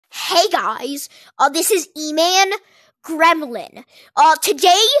Hey guys, this is E-Man Gremlin.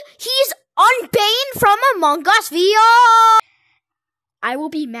 Today he's unbanned from Among Us VR. I will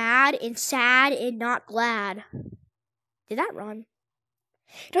be mad and sad and not glad. Did that run?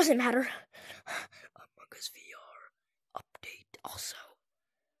 Doesn't matter. Among Us VR update also.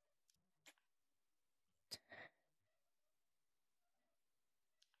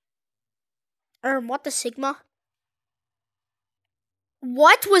 What the Sigma?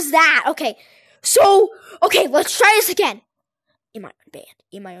 What was that? Okay, let's try this again. Am I unbanned?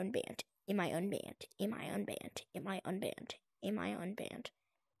 Am I unbanned? Am I unbanned? Am I unbanned? Am I unbanned? Am I unbanned?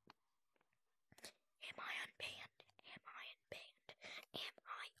 Am I unbanned? Am I unbanned? Am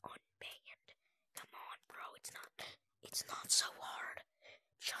I unbanned? Come on, bro. It's not so hard.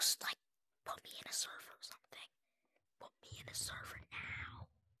 Just like put me in a server or something. Put me in a server now.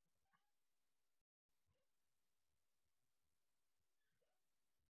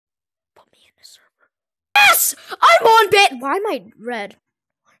 Put me in a server. Yes! I'm unbanned! Why am I red?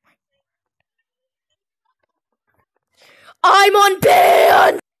 I'm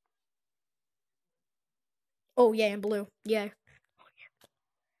unbanned! Oh, yeah, I'm blue. Yeah.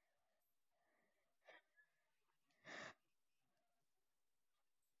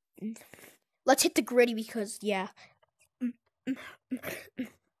 Let's hit the gritty because, yeah.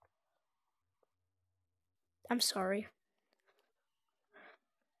 I'm sorry.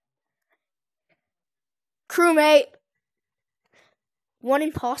 Crewmate. One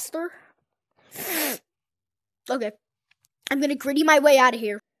imposter. Okay. I'm gonna gritty my way out of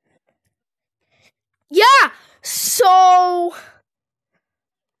here. Yeah! So...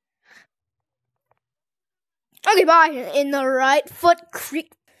 Okay, bye. In the right foot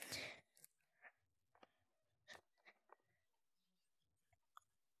creek.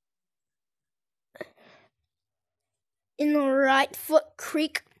 In the right foot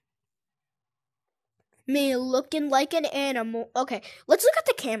creek. Me looking like an animal. Okay, let's look at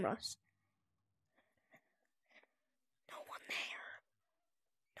the cameras. No one there.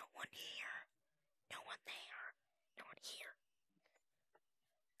 No one here. No one there. No one here.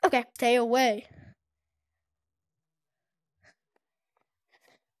 Okay, stay away.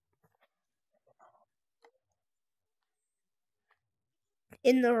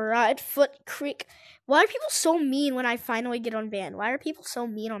 In the right foot creek. Why are people so mean when I finally get unbanned? Why are people so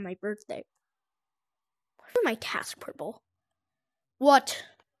mean on my birthday? Where's my task purple? What?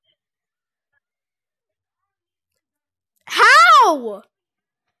 How?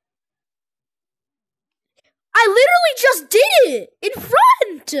 I literally just did it in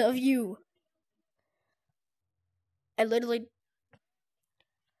front of you. I literally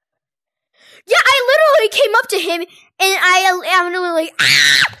came up to him and I'm literally like,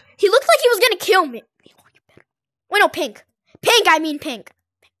 ah! He looked like he was gonna kill me. Wait, no, pink. Pink, I mean pink.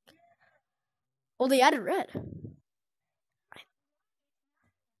 Well, they added red.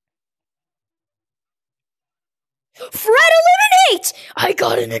 Fred eliminate! I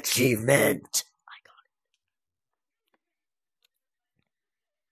got an achievement. I got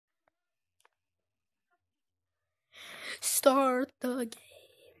it. Start the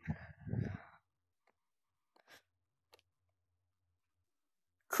game.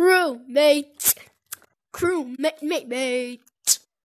 Crewmate. Crewmate.